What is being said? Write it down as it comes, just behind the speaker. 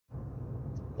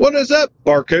What is up,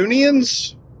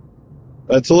 Barconians?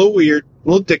 That's a little weird, a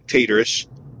little dictatorish.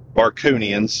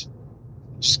 Barconians.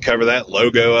 Just cover that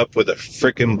logo up with a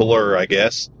frickin' blur, I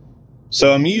guess.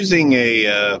 So I'm using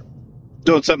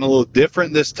doing something a little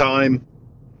different this time.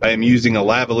 I am using a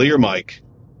lavalier mic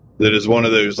that is one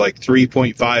of those like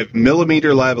 3.5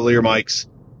 millimeter lavalier mics.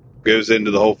 Goes into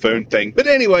the whole phone thing. But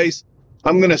anyways,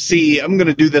 I'm going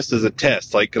to do this as a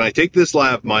test. Like, can I take this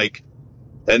lav mic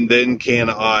and then can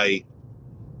I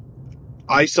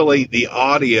isolate the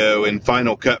audio in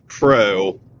Final Cut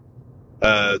Pro?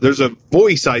 There's a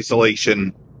voice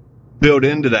isolation built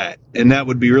into that, and that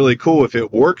would be really cool if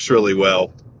it works really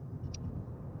well.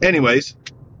 Anyways,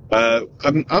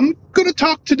 I'm going to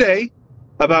talk today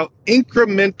about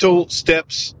incremental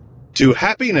steps to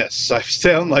happiness. I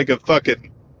sound like a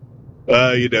fucking,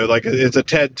 it's a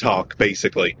TED Talk,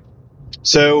 basically.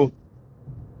 So,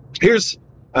 here's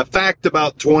a fact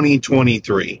about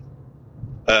 2023.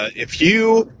 If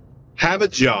you have a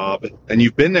job and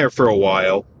you've been there for a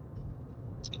while,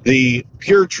 the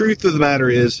pure truth of the matter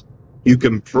is you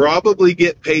can probably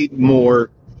get paid more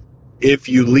if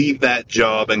you leave that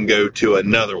job and go to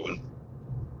another one.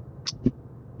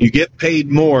 You get paid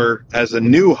more as a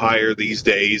new hire these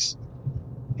days,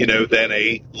 than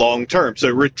a long term. So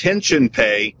retention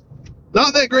pay,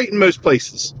 not that great in most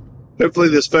places. Hopefully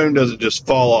this phone doesn't just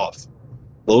fall off.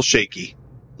 Little shaky.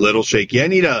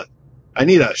 I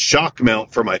need a shock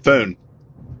mount for my phone.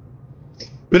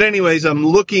 But anyways, I'm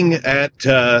looking at,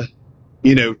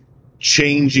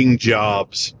 changing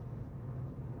jobs.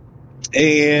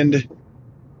 And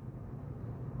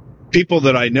people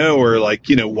that I know are like,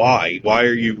 why? Why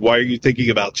are you thinking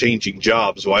about changing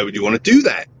jobs? Why would you want to do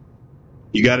that?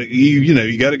 You got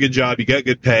a good job, you got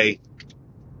good pay.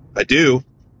 I do.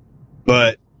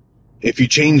 But if you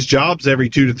change jobs every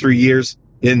 2 to 3 years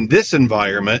in this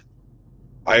environment,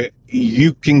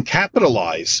 you can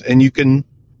capitalize and you can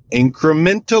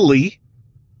incrementally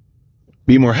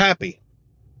be more happy.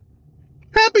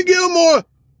 Happy Gilmore!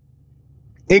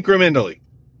 Incrementally.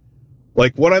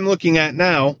 Like what I'm looking at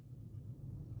now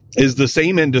is the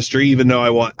same industry, even though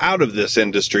I want out of this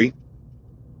industry.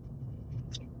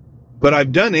 But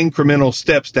I've done incremental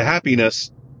steps to happiness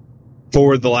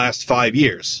for the last 5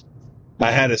 years.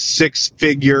 I had a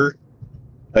 6-figure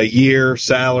a year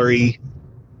salary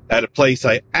at a place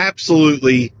I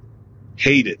absolutely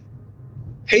hated.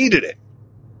 Hated it.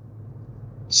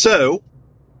 So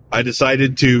I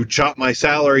decided to chop my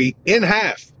salary in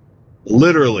half.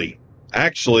 Literally.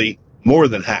 Actually, more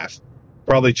than half.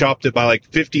 Probably chopped it by like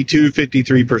 52,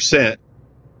 53%,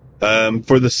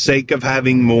 for the sake of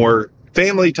having more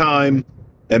family time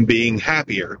and being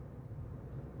happier.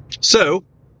 So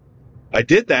I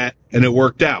did that and it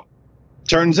worked out.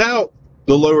 Turns out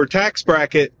the lower tax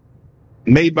bracket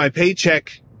made my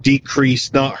paycheck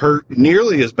decrease not hurt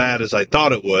nearly as bad as I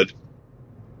thought it would.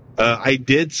 I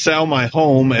did sell my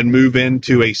home and move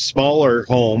into a smaller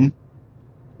home,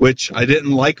 which I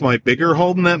didn't like my bigger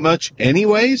home that much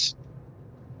anyways.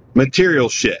 Material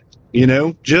shit,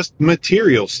 just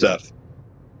material stuff.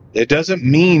 It doesn't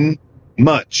mean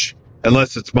much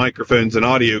unless it's microphones and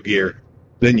audio gear.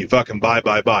 Then you fucking buy.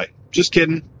 Just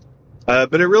kidding.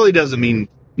 But it really doesn't mean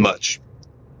much.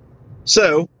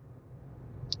 So,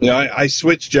 I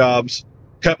switched jobs,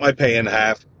 cut my pay in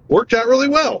half, worked out really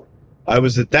well. I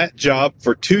was at that job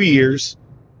for 2 years,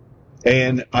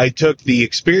 and I took the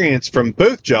experience from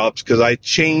both jobs because I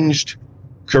changed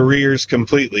careers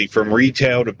completely from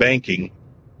retail to banking,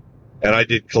 and I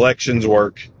did collections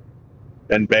work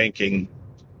and banking.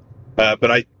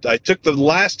 But I took the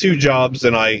last 2 jobs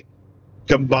and I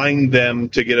combined them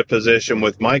to get a position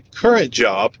with my current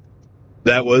job.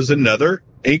 That was another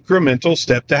incremental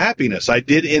step to happiness. I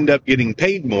did end up getting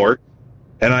paid more,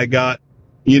 and I got,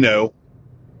 30%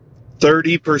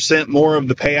 more of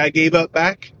the pay I gave up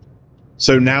back.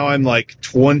 So now I'm like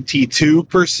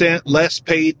 22% less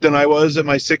paid than I was at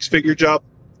my 6-figure job.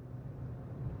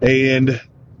 And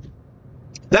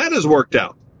that has worked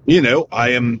out. I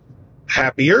am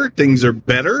happier. Things are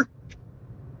better.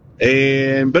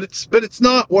 But it's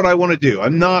not what I want to do.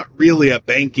 I'm not really a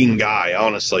banking guy,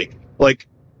 honestly. Like,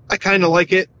 I kind of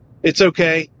like it. It's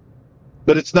okay.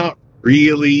 But it's not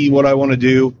really what I want to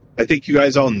do. I think you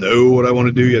guys all know what I want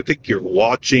to do. I think you're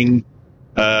watching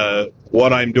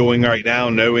what I'm doing right now,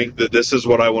 knowing that this is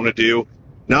what I want to do.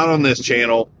 Not on this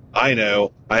channel. I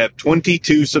know. I have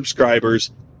 22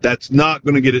 subscribers. That's not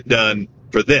going to get it done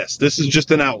for this. This is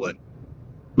just an outlet.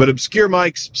 But Obscure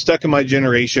Mics, Stuck in My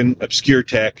Generation, Obscure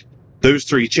Tech, those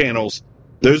 3 channels,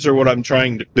 those are what I'm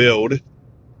trying to build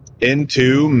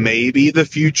into maybe the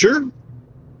future.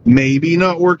 Maybe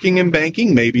not working in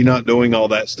banking, maybe not doing all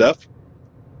that stuff.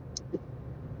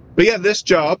 But yeah, this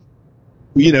job,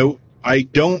 I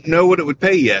don't know what it would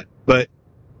pay yet, but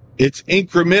it's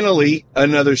incrementally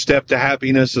another step to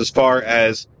happiness as far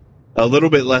as a little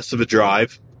bit less of a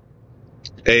drive,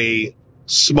 a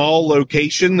small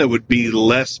location that would be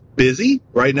less busy.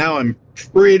 Right now, I'm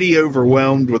pretty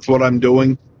overwhelmed with what I'm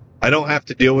doing. I don't have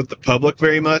to deal with the public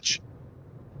very much,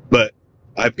 but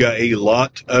I've got a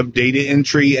lot of data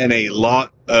entry and a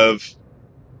lot of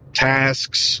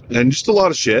tasks and just a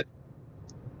lot of shit.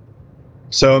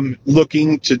 So I'm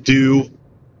looking to do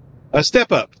a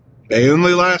step up. They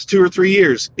only last 2 or 3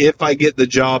 years if I get the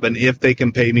job and if they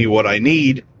can pay me what I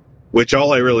need, which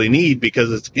all I really need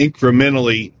because it's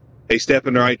incrementally a step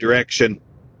in the right direction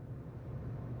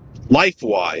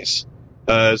life-wise,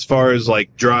 as far as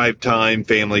like drive time,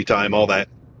 family time, all that.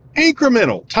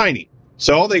 Incremental, tiny.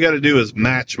 So all they got to do is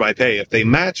match my pay. If they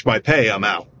match my pay, I'm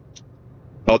out.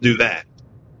 I'll do that.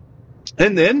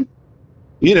 And then,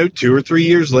 2 or 3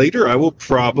 years later, I will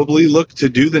probably look to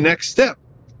do the next step.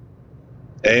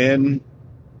 And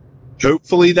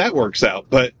hopefully that works out.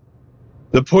 But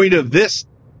the point of this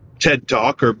TED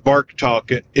Talk or Bark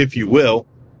Talk, if you will,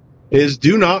 is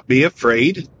do not be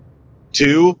afraid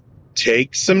to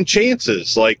take some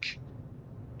chances. Like,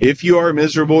 if you are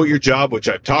miserable at your job, which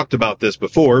I've talked about this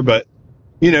before, but,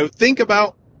 think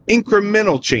about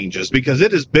incremental changes because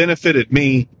it has benefited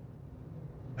me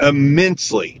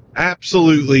immensely,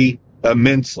 absolutely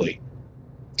immensely,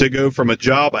 to go from a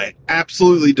job I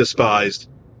absolutely despised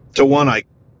to one I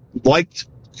liked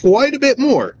quite a bit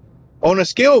more. On a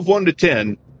scale of 1 to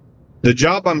 10, the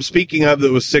job I'm speaking of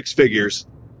that was 6 figures,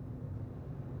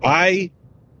 that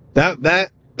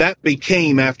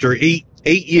became, after eight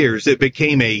years, it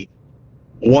became a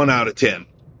 1 out of 10.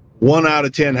 1 out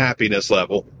of 10 happiness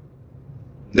level.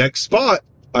 Next spot,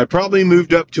 I probably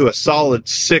moved up to a solid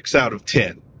 6 out of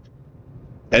 10.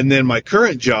 And then my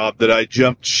current job that I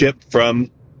jumped ship from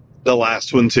the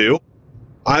last one to,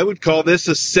 I would call this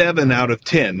a 7 out of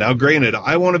 10. Now, granted,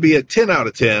 I want to be a 10 out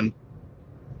of 10.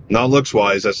 Not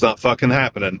looks-wise, that's not fucking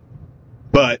happening.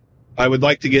 But I would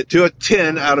like to get to a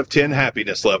 10 out of 10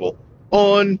 happiness level.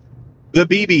 On the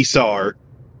BB-SAR,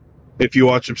 if you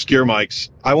watch Obscure Mics,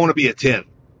 I want to be a 10.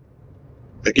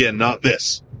 Again, not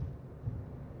this.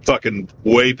 Fucking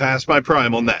way past my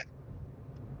prime on that.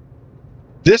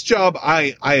 This job,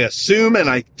 I assume and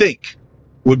I think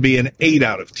would be an 8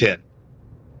 out of 10.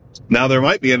 Now, there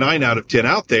might be a 9 out of 10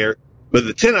 out there, but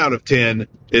the 10 out of 10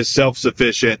 is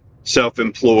self-sufficient,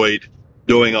 self-employed,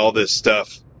 doing all this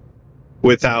stuff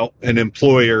without an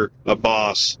employer, a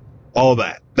boss, all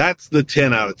that. That's the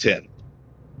 10 out of 10.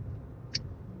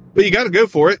 But you got to go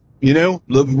for it.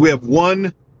 We have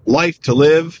one life to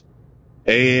live,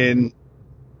 and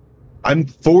I'm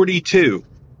 42.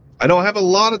 I don't have a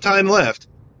lot of time left,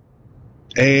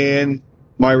 and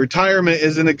my retirement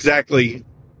isn't exactly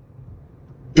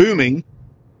booming.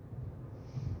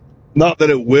 Not that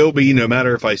it will be, no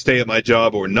matter if I stay at my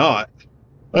job or not.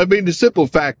 I mean, the simple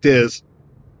fact is,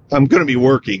 I'm going to be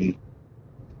working.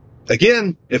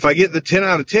 Again, if I get the 10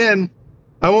 out of 10,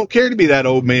 I won't care to be that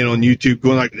old man on YouTube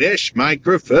going like, this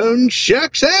microphone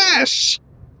shucks ass.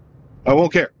 I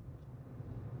won't care.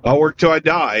 I'll work till I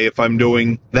die if I'm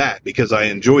doing that because I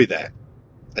enjoy that.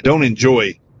 I don't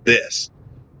enjoy this.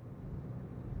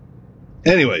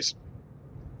 Anyways,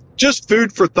 just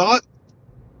food for thought.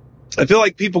 I feel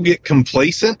like people get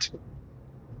complacent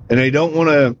and they don't want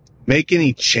to make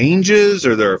any changes,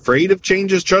 or they're afraid of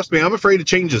changes. Trust me, I'm afraid of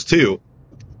changes too.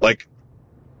 Like,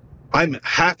 I'm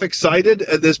half excited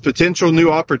at this potential new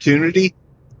opportunity,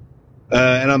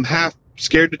 and I'm half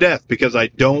scared to death because I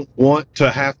don't want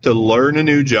to have to learn a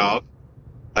new job.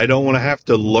 I don't want to have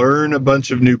to learn a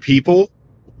bunch of new people,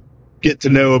 get to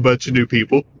know a bunch of new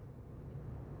people.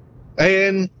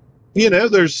 And,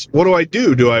 there's, what do I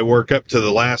do? Do I work up to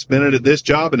the last minute at this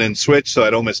job and then switch so I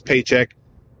don't miss paycheck?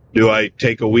 Do I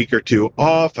take a week or two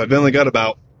off? I've only got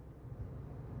about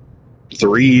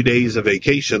 3 days of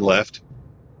vacation left.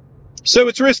 So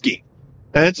it's risky.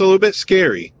 And it's a little bit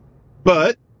scary.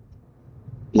 But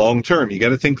long term, you got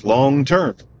to think long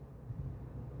term.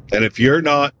 And if you're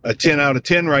not a 10 out of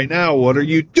 10 right now, what are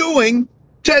you doing?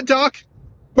 TED Talk,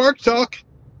 Bark Talk.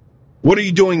 What are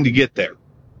you doing to get there?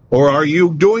 Or are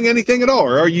you doing anything at all?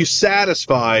 Or are you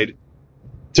satisfied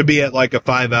to be at like a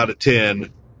 5 out of 10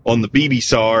 on the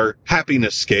BB-SAR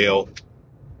happiness scale?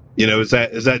 Is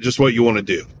that just what you want to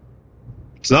do?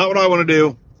 It's not what I want to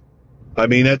do. I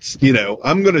mean, that's,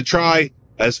 I'm going to try,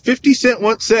 as 50 Cent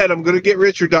once said, I'm going to get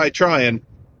rich or die trying,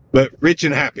 but rich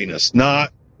in happiness,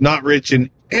 not rich in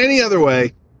any other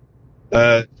way,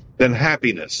 than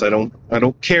happiness. I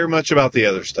don't care much about the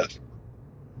other stuff.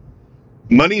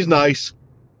 Money's nice,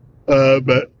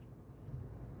 but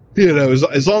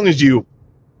as long as you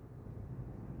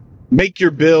make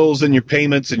your bills and your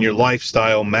payments and your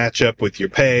lifestyle match up with your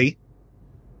pay,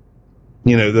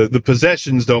 the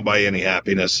possessions don't buy any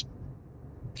happiness.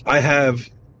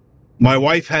 My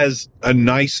wife has a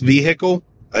nice vehicle,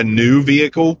 a new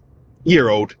vehicle,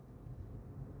 year-old.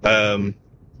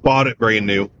 Bought it brand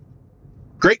new.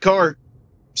 Great car,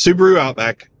 Subaru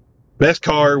Outback. Best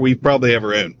car we've probably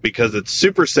ever owned because it's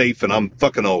super safe and I'm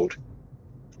fucking old.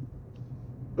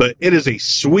 But it is a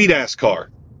sweet-ass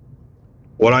car.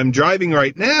 What I'm driving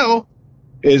right now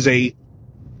is a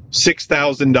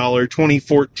 $6,000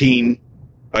 2014.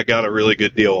 I got a really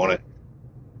good deal on it.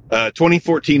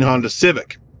 2014 Honda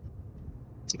Civic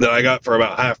that I got for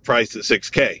about half price at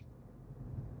 $6,000.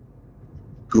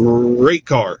 Great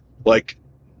car. Like,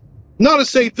 not as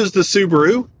safe as the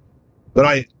Subaru, but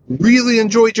I really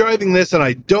enjoy driving this and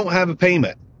I don't have a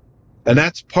payment. And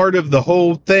that's part of the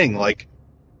whole thing. Like,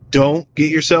 don't get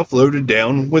yourself loaded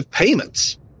down with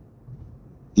payments.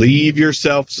 Leave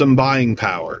yourself some buying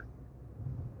power.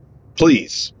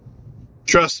 Please.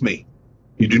 Trust me.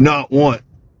 You do not want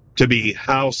to be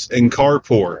house and car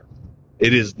poor.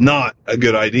 It is not a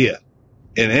good idea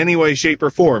in any way, shape, or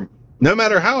form. No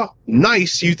matter how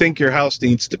nice you think your house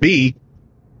needs to be,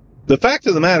 the fact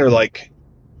of the matter, like,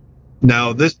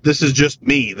 now this is just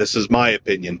me. This is my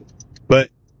opinion. But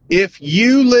if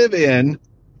you live in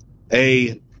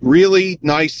a really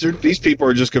nice, these people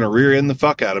are just going to rear end the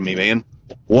fuck out of me, man.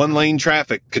 1-lane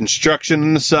traffic, construction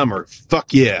in the summer.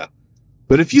 Fuck yeah.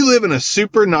 But if you live in a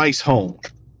super nice home,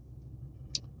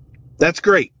 that's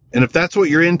great. And if that's what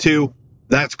you're into,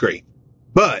 that's great.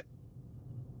 But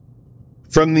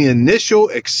from the initial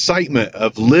excitement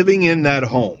of living in that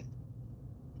home,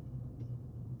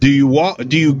 do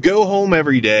you go home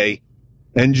every day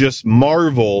and just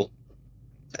marvel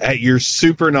at your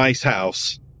super nice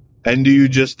house? And do you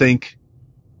just think,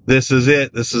 this is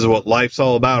it? This is what life's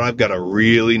all about. I've got a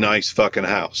really nice fucking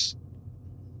house.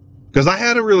 Because I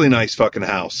had a really nice fucking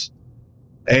house.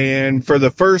 And for the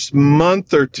first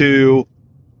month or two,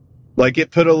 like,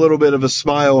 it put a little bit of a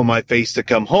smile on my face to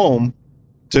come home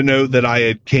to know that I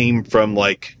had came from,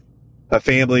 like, a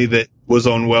family that was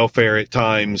on welfare at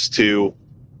times to,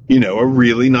 a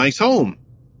really nice home.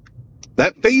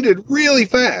 That faded really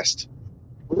fast.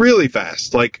 Really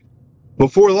fast. Like,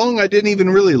 before long, I didn't even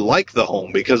really like the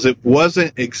home because it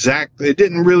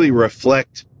didn't really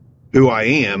reflect who I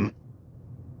am.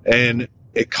 And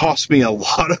it cost me a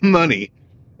lot of money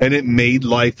and it made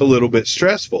life a little bit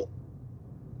stressful.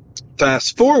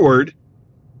 Fast forward,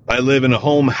 I live in a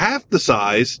home half the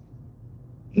size,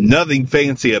 nothing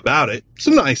fancy about it. It's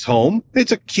a nice home.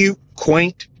 It's a cute,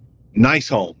 quaint, nice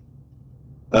home.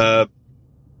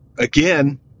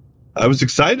 Again, I was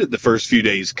excited the first few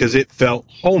days because it felt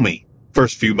homey.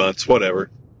 First few months,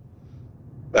 whatever.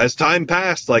 As time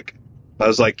passed, like, I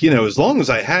was like, as long as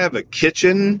I have a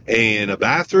kitchen and a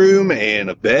bathroom and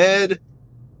a bed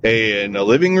and a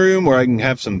living room where I can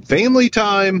have some family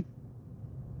time,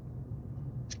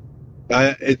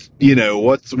 what do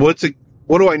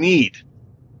I need?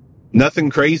 Nothing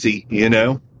crazy,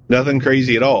 nothing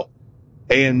crazy at all.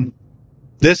 And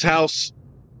this house,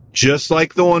 just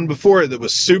like the one before it that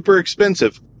was super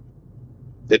expensive,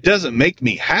 it doesn't make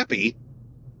me happy.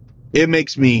 It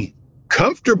makes me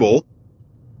comfortable.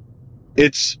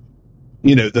 It's,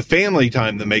 the family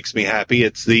time that makes me happy.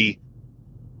 It's the,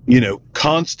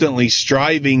 constantly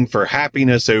striving for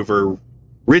happiness over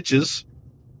riches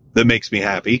that makes me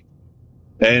happy.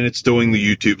 And it's doing the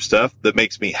YouTube stuff that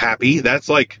makes me happy. That's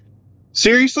like,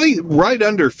 seriously, right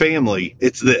under family,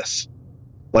 it's this.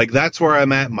 Like, that's where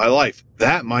I'm at in my life.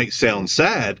 That might sound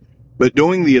sad, but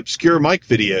doing the obscure mic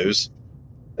videos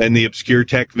and the obscure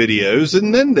tech videos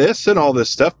and then this and all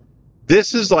this stuff,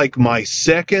 this is like my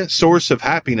second source of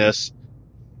happiness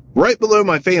right below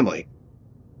my family.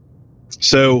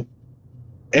 So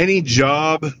any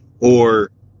job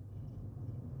or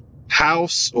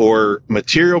house or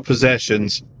material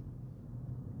possessions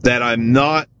that I'm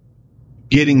not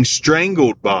getting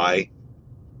strangled by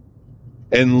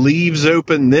and leaves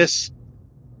open this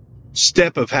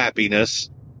step of happiness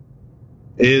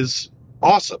is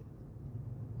awesome.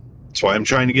 That's why I'm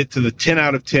trying to get to the 10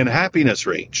 out of 10 happiness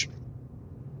range.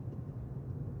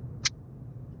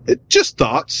 Just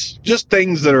thoughts, just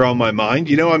things that are on my mind.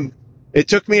 It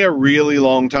took me a really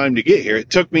long time to get here. It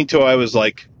took me till I was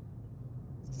like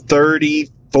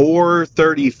 34,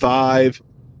 35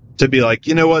 to be like,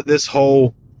 what, this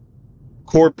whole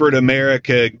corporate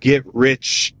America get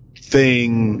rich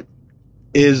thing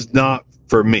is not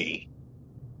for me.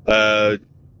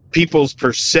 People's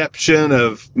perception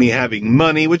of me having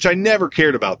money, which I never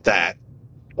cared about that.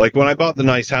 Like when I bought the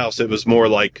nice house, it was more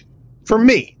like for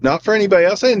me, not for anybody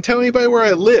else. I didn't tell anybody where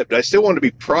I lived. I still wanted to be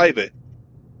private,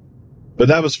 but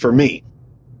that was for me.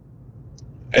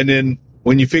 And then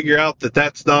when you figure out that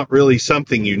that's not really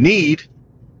something you need,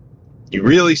 you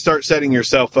really start setting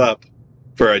yourself up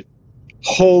for a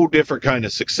whole different kind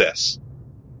of success.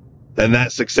 And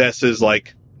that success is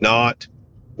like not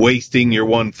wasting your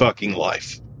one fucking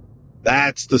life.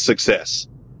 That's the success.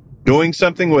 Doing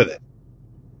something with it.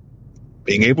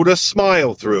 Being able to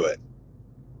smile through it.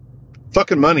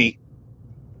 Fucking money.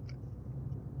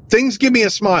 Things give me a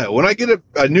smile. When I get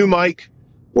a new mic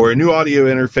or a new audio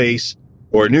interface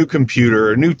or a new computer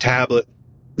or a new tablet,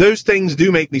 those things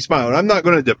do make me smile. And I'm not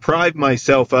going to deprive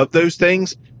myself of those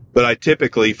things, but I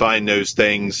typically find those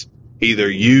things either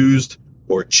used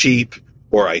or cheap,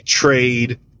 or I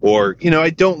trade, or,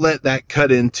 I don't let that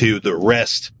cut into the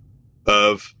rest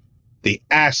of the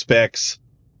aspects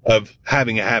of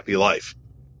having a happy life.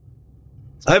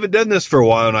 I haven't done this for a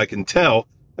while, and I can tell.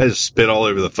 I just spit all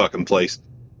over the fucking place.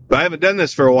 But I haven't done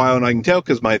this for a while, and I can tell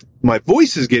because my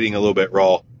voice is getting a little bit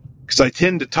raw, because I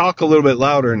tend to talk a little bit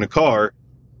louder in the car,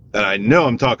 and I know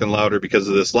I'm talking louder because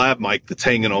of this lav mic that's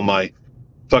hanging on my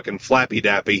fucking flappy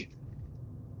dappy.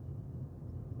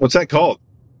 What's that called?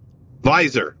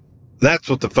 Visor. That's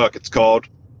what the fuck it's called.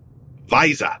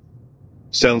 Visor.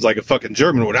 Sounds like a fucking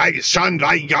German word. And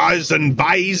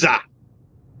Visor.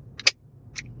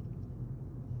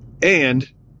 And,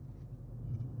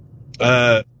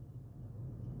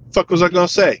 fuck was I gonna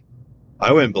say?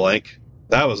 I went blank.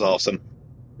 That was awesome.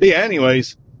 But yeah,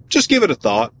 anyways, just give it a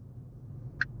thought.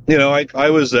 I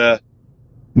was,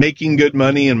 making good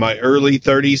money in my early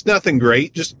 30s. Nothing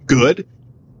great, just good.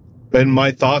 And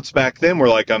my thoughts back then were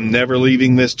like, I'm never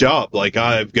leaving this job. Like,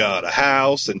 I've got a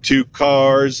house and 2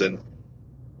 cars and,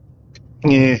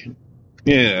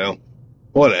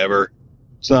 whatever.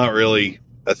 It's not really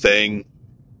a thing.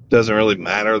 Doesn't really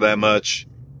matter that much.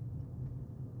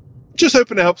 Just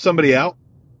hoping to help somebody out.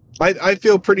 I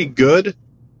feel pretty good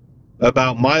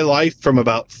about my life from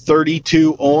about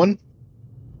 32 on.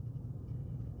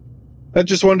 I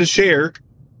just wanted to share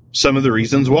some of the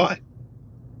reasons why.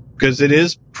 Because it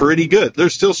is pretty good.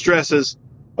 There's still stresses.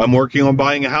 I'm working on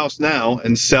buying a house now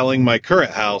and selling my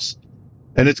current house.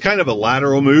 And it's kind of a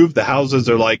lateral move. The houses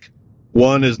are like,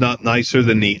 one is not nicer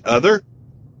than the other.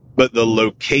 But the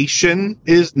location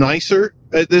is nicer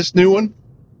at this new one.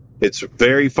 It's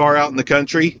very far out in the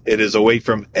country. It is away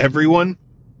from everyone.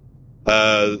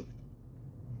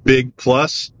 Big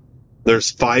plus.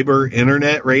 There's fiber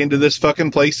internet right into this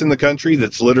fucking place in the country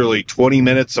that's literally 20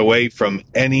 minutes away from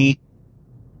any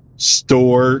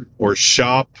store or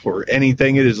shop or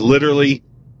anything. It is literally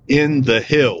in the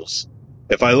hills.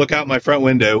 If I look out my front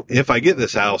window, if I get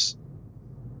this house,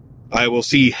 I will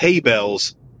see hay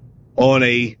bales on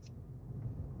a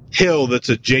hill that's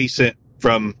adjacent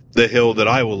from the hill that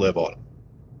I will live on.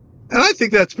 And I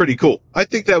think that's pretty cool. I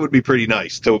think that would be pretty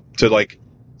nice to like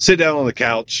sit down on the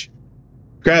couch,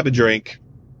 grab a drink,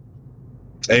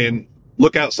 and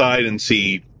look outside and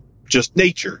see just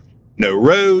nature. No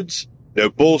roads, no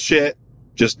bullshit,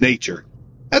 just nature.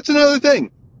 That's another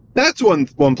thing. That's one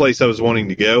place I was wanting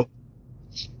to go.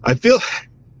 I feel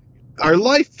our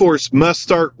life force must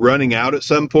start running out at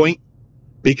some point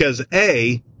because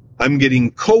A, I'm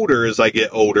getting colder as I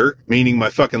get older, meaning my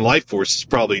fucking life force is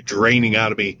probably draining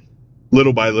out of me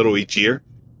little by little each year.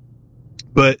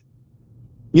 But,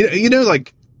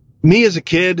 like me as a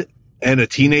kid and a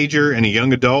teenager and a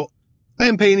young adult, I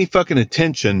didn't pay any fucking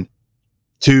attention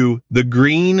to the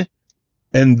green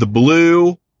and the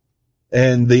blue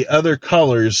and the other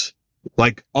colors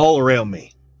like all around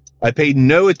me. I paid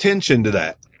no attention to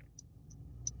that.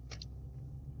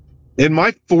 In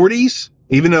my 40s,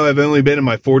 even though I've only been in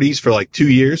my 40s for like 2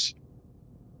 years,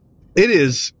 it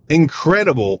is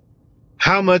incredible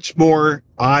how much more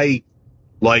I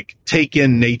like take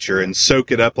in nature and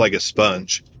soak it up like a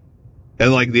sponge.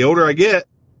 And like the older I get,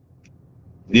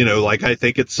 like I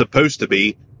think it's supposed to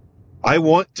be, I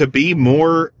want to be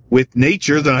more with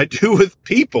nature than I do with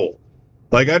people.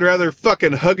 Like I'd rather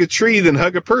fucking hug a tree than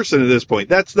hug a person at this point.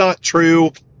 That's not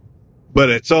true, but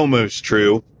it's almost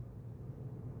true.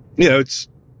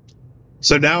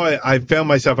 So now I found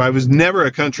myself, I was never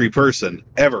a country person,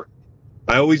 ever.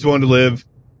 I always wanted to live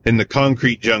in the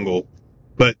concrete jungle.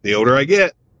 But the older I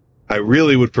get, I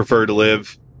really would prefer to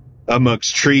live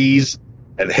amongst trees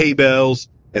and hay bales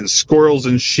and squirrels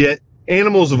and shit.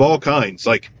 Animals of all kinds.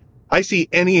 Like, I see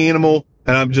any animal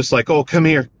and I'm just like, oh, come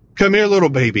here, little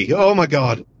baby. Oh my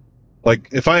God. Like,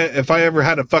 if I ever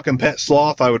had a fucking pet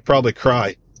sloth, I would probably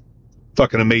cry.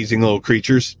 Fucking amazing little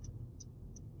creatures.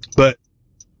 But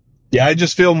yeah, I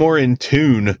just feel more in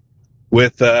tune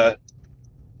with the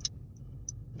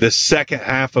second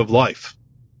half of life.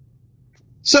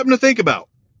 Something to think about.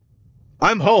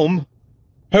 I'm home.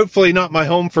 Hopefully not my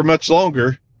home for much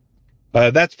longer.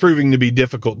 That's proving to be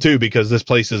difficult too, because this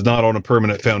place is not on a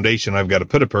permanent foundation. I've got to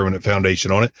put a permanent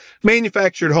foundation on it.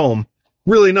 Manufactured home.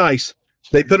 Really nice.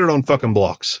 They put it on fucking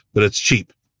blocks, but it's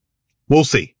cheap. We'll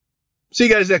see. See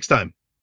you guys next time.